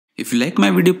If you like my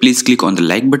video, please click on the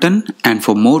like button, and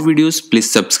for more videos,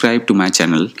 please subscribe to my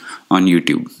channel on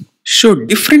YouTube. Show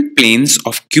different planes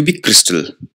of cubic crystal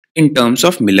in terms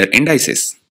of Miller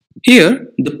indices. Here,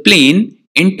 the plane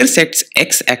intersects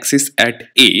x-axis at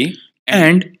A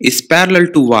and is parallel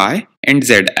to y and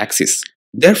z axis.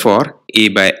 Therefore, A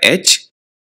by h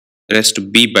raised to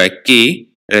b by k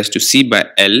raised to c by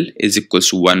l is equals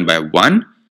to 1 by 1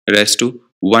 raised to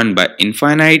 1 by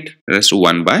infinite raised to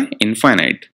 1 by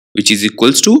infinite, which is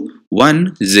equals to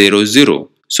 1, 0, 0.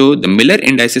 So the Miller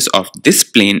indices of this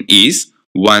plane is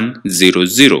 1, 0,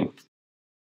 0.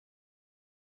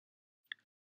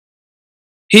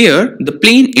 Here the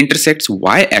plane intersects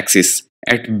y-axis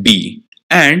at B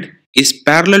and is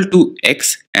parallel to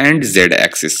x and z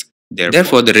axis.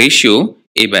 Therefore the ratio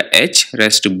a by h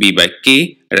raised to b by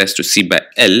k raised to c by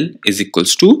l is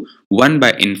equals to 1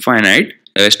 by infinite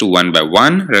raised to 1 by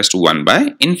 1 raised to 1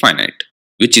 by infinite,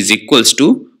 which is equals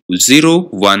to 0,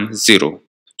 1, 0.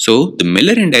 So the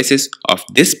Miller indices of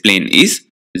this plane is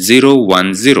 0,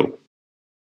 1, 0.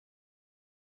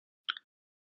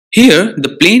 Here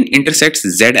the plane intersects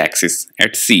z-axis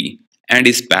at C and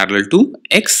is parallel to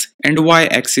x and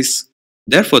y-axis.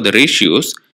 Therefore the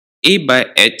ratios a by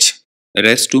h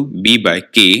raised to b by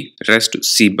k raised to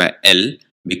c by l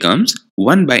becomes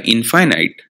 1 by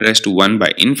infinite raised to 1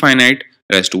 by infinite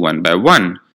raised to 1 by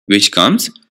 1, which comes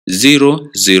 0,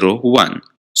 0, 1.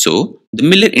 So the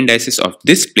Miller indices of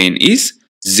this plane is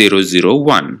 0, 0,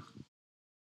 1.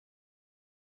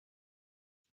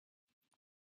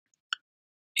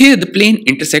 Here the plane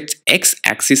intersects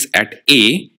x-axis at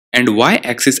A and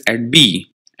y-axis at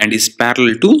B and is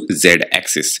parallel to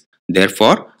z-axis.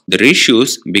 Therefore, the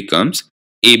ratios becomes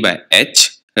a by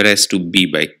h raised to b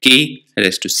by k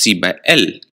raised to c by l,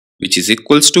 which is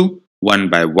equals to 1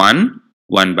 by 1,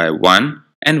 1 by 1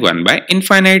 and 1 by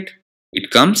infinite.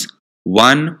 It comes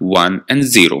 1, 1 and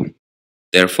 0.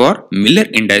 Therefore, Miller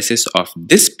indices of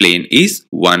this plane is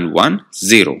 1, 1,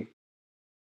 0.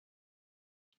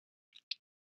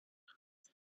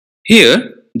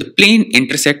 Here, the plane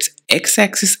intersects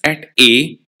x-axis at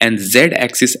A and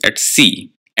z-axis at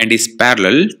C and is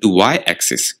parallel to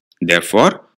y-axis.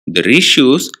 Therefore, the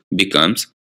ratios becomes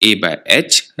a by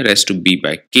h raised to b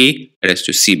by k raised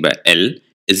to c by l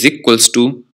is equals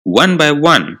to 1 by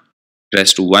 1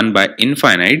 raised to 1 by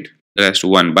infinite raised to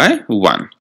 1 by 1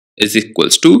 is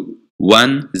equals to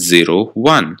 1, 0,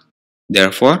 1.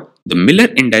 Therefore, the Miller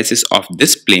indices of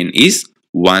this plane is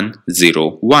 1,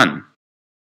 0, 1.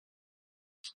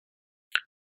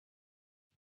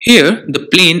 Here, the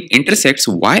plane intersects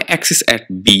y-axis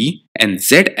at B and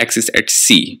z-axis at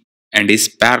C and is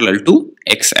parallel to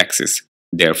x-axis.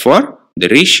 Therefore, the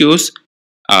ratios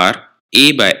are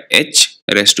a by h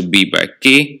raised to b by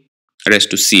k raised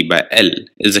to c by l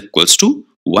is equals to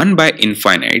 1 by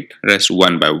infinite raised to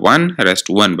 1 by 1 raised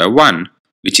to 1 by 1,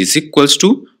 which is equals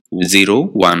to 0,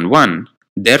 1, 1.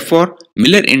 Therefore,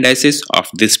 Miller indices of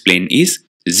this plane is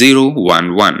 0,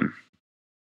 1, 1.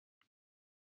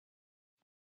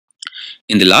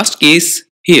 In the last case,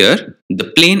 here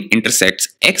the plane intersects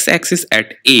x-axis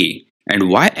at A and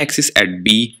y-axis at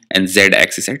B and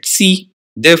z-axis at C.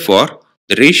 Therefore,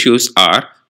 the ratios are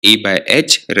a by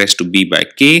h raised to b by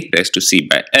k raised to c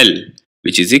by l,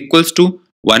 which is equals to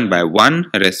 1 by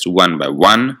 1 raised to 1 by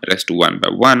 1 raised to 1 by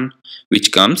 1,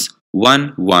 which comes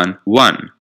 1, 1,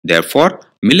 1. Therefore,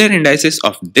 Miller indices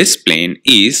of this plane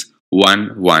is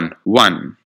 1, 1,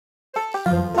 1.